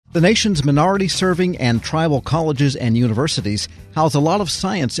The nation's minority-serving and tribal colleges and universities house a lot of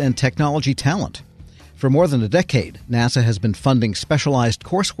science and technology talent. For more than a decade, NASA has been funding specialized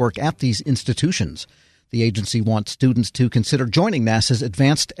coursework at these institutions. The agency wants students to consider joining NASA's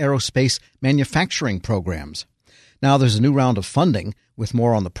advanced aerospace manufacturing programs. Now there's a new round of funding. With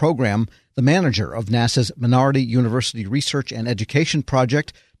more on the program, the manager of NASA's Minority University Research and Education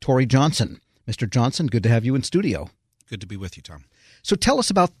Project, Tori Johnson. Mr. Johnson, good to have you in studio. Good to be with you, Tom. So tell us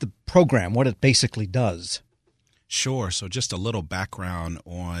about the program, what it basically does. Sure. So just a little background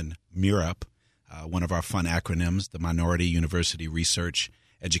on MUREP, one of our fun acronyms, the Minority University Research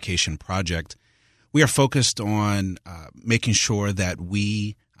Education Project. We are focused on making sure that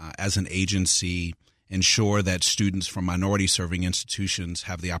we, as an agency, ensure that students from minority-serving institutions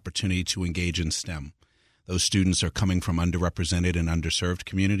have the opportunity to engage in STEM. Those students are coming from underrepresented and underserved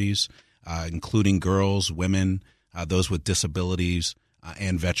communities, including girls, women, those with disabilities,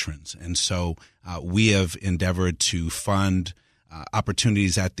 and veterans. And so we have endeavored to fund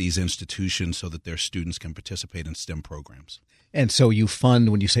opportunities at these institutions so that their students can participate in STEM programs. And so you fund,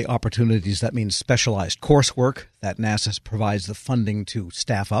 when you say opportunities, that means specialized coursework that NASA provides the funding to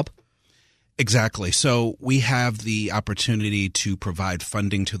staff up? Exactly. So we have the opportunity to provide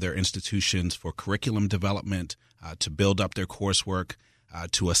funding to their institutions for curriculum development, to build up their coursework,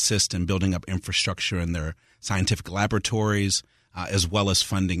 to assist in building up infrastructure in their scientific laboratories, as well as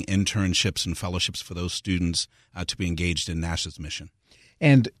funding internships and fellowships for those students to be engaged in NASA's mission.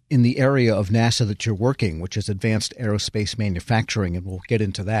 And in the area of NASA that you're working, which is advanced aerospace manufacturing, and we'll get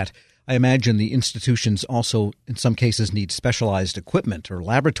into that, I imagine the institutions also, in some cases, need specialized equipment or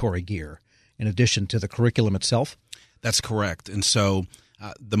laboratory gear in addition to the curriculum itself? That's correct. And so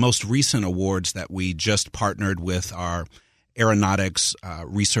the most recent awards that we just partnered with our Aeronautics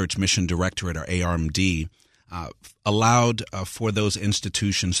Research Mission Directorate, or ARMD, allowed for those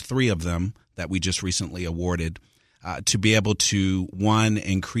institutions, 3 of them that we just recently awarded, to be able to, one,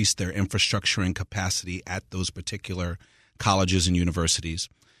 increase their infrastructure and capacity at those particular colleges and universities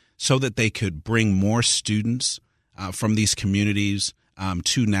so that they could bring more students from these communities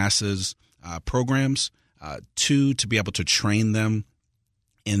to NASA's programs, 2, to be able to train them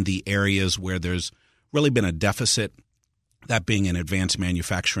in the areas where there's really been a deficit, that being in advanced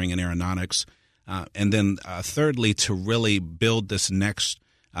manufacturing and aeronautics, and then thirdly, to really build this next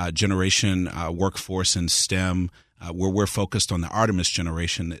generation workforce in STEM, where we're focused on the Artemis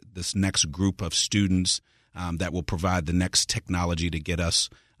generation, this next group of students that will provide the next technology to get us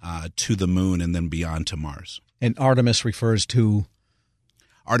to the moon and then beyond to Mars. And Artemis refers to?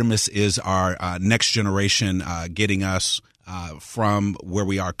 Artemis is our next generation, getting us from where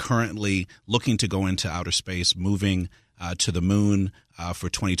we are currently, looking to go into outer space, moving to the moon for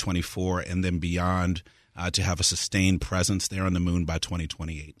 2024, and then beyond to have a sustained presence there on the moon by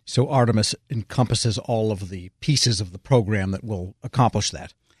 2028. So Artemis encompasses all of the pieces of the program that will accomplish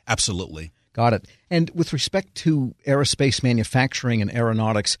that? Absolutely. Got it. And with respect to aerospace manufacturing and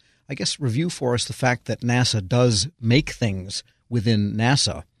aeronautics, I guess review for us the fact that NASA does make things within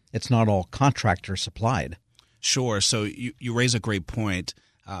NASA. It's not all contractor supplied. Sure. So you raise a great point.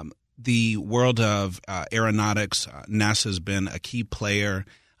 The world of aeronautics, NASA has been a key player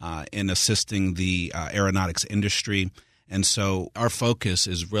in assisting the aeronautics industry. And so our focus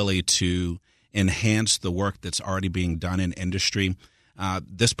is really to enhance the work that's already being done in industry.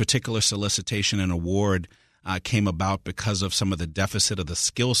 This particular solicitation and award came about because of some of the deficit of the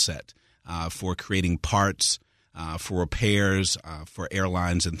skill set for creating parts, for repairs, for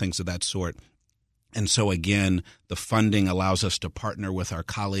airlines and things of that sort. And so, again, the funding allows us to partner with our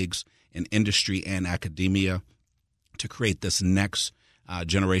colleagues in industry and academia to create this next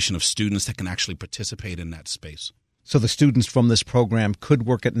generation of students that can actually participate in that space. So the students from this program could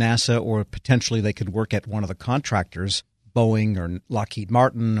work at NASA, or potentially they could work at one of the contractors, Boeing or Lockheed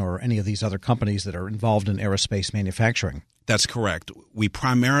Martin or any of these other companies that are involved in aerospace manufacturing. That's correct. We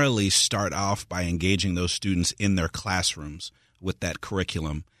primarily start off by engaging those students in their classrooms with that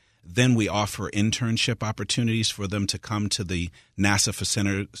curriculum. Then we offer internship opportunities for them to come to the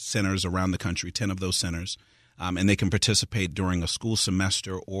NASA centers around the country, 10 of those centers, and they can participate during a school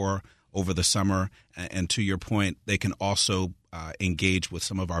semester or over the summer. And to your point, they can also engage with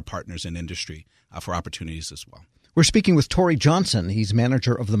some of our partners in industry for opportunities as well. We're speaking with Tori Johnson. He's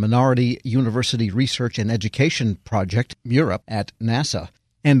manager of the Minority University Research and Education Project, MUREP, at NASA.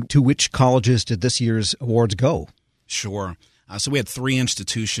 And to which colleges did this year's awards go? Sure. So we had 3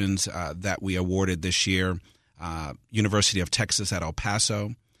 institutions that we awarded this year: University of Texas at El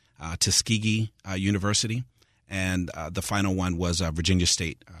Paso, Tuskegee University, and the final one was Virginia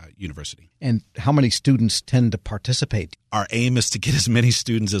State University. And how many students tend to participate? Our aim is to get as many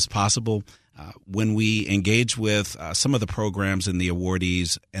students as possible. When we engage with some of the programs and the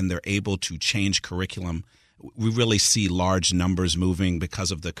awardees and they're able to change curriculum, we really see large numbers moving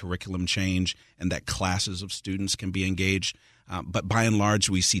because of the curriculum change and that classes of students can be engaged. But by and large,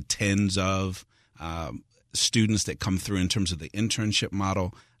 we see tens of students that come through in terms of the internship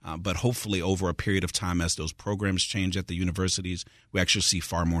model. But hopefully over a period of time, as those programs change at the universities, we actually see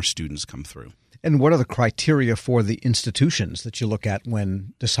far more students come through. And what are the criteria for the institutions that you look at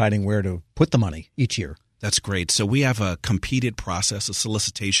when deciding where to put the money each year? That's great. So we have a competed process, a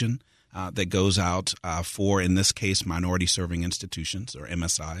solicitation that goes out for, in this case, minority serving institutions or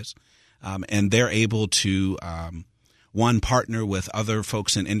MSIs. And they're able to, one, partner with other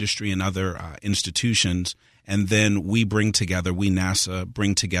folks in industry and other institutions. And then we NASA,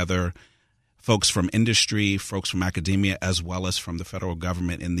 bring together folks from industry, folks from academia, as well as from the federal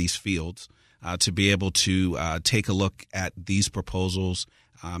government in these fields to be able to take a look at these proposals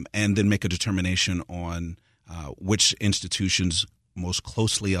and then make a determination on which institutions most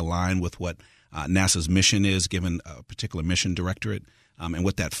closely align with what NASA's mission is, given a particular mission directorate, and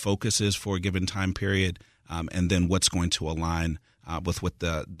what that focus is for a given time period, and then what's going to align with what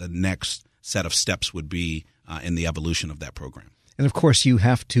the next set of steps would be in the evolution of that program. And of course, you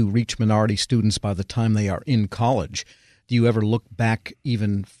have to reach minority students by the time they are in college. Do you ever look back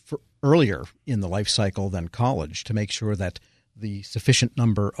even earlier in the life cycle than college to make sure that the sufficient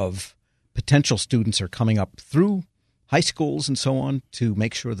number of potential students are coming up through high schools and so on to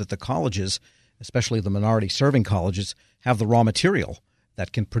make sure that the colleges, especially the minority serving colleges, have the raw material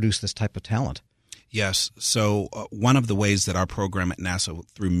that can produce this type of talent? Yes. So one of the ways that our program at NASA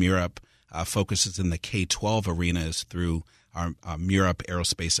through MURAP focuses in the K-12 arena is through our MURAP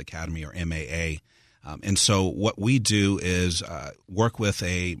Aerospace Academy, or MAA. And so what we do is work with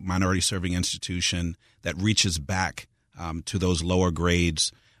a minority serving institution that reaches back to those lower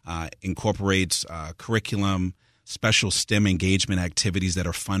grades, incorporates curriculum, special STEM engagement activities that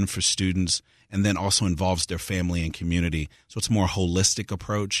are fun for students, and then also involves their family and community. So it's a more holistic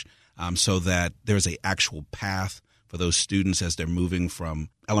approach so that there's an actual path for those students as they're moving from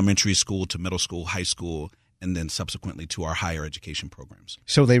elementary school to middle school, high school, and then subsequently to our higher education programs.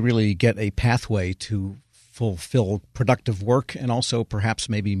 So they really get a pathway to fulfill productive work and also perhaps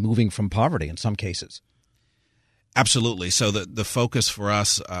maybe moving from poverty in some cases. Absolutely. So the focus for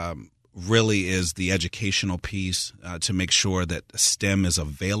us really is the educational piece to make sure that STEM is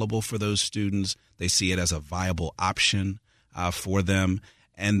available for those students. They see it as a viable option for them.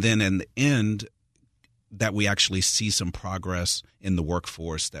 And then in the end, that we actually see some progress in the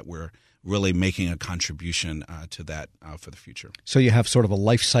workforce, that we're really making a contribution to that for the future. So you have sort of a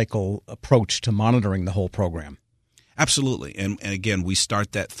life cycle approach to monitoring the whole program. Absolutely. And again, we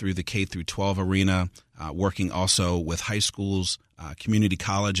start that through the K through 12 arena, working also with high schools. Community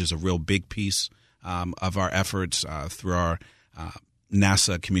college is a real big piece of our efforts through our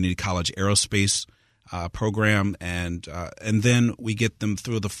NASA Community College Aerospace program. And then we get them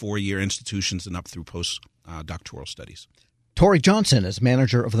through the 4-year institutions and up through postdoctoral studies. Tori Johnson is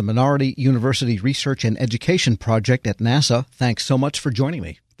manager of the Minority University Research and Education Project at NASA. Thanks so much for joining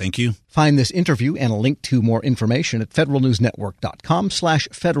me. Thank you. Find this interview and a link to more information at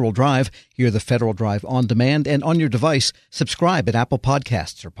federalnewsnetwork.com/Federal Drive. Hear the Federal Drive on demand and on your device. Subscribe at Apple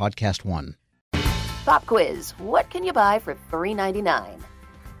Podcasts or Podcast One. Pop quiz. What can you buy for $3.99?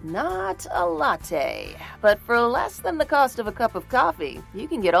 Not a latte, but for less than the cost of a cup of coffee, you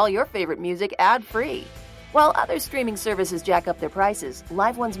can get all your favorite music ad-free. While other streaming services jack up their prices,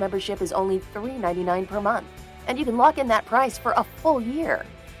 Live One's membership is only $3.99 per month, and you can lock in that price for a full year.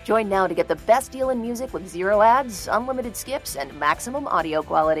 Join now to get the best deal in music with 0 ads, unlimited skips, and maximum audio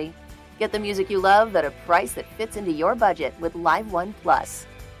quality. Get the music you love at a price that fits into your budget with Live One Plus.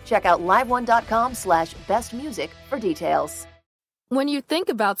 Check out liveone.com/bestmusic for details. When you think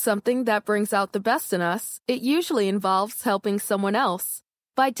about something that brings out the best in us, it usually involves helping someone else.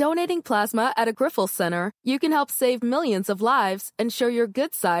 By donating plasma at a Grifols Center, you can help save millions of lives and show your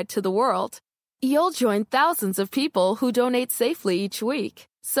good side to the world. You'll join thousands of people who donate safely each week,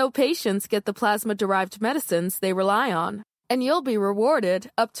 so patients get the plasma-derived medicines they rely on. And you'll be rewarded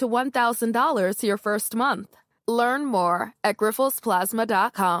up to $1,000 your first month. Learn more at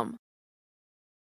grifolsplasma.com.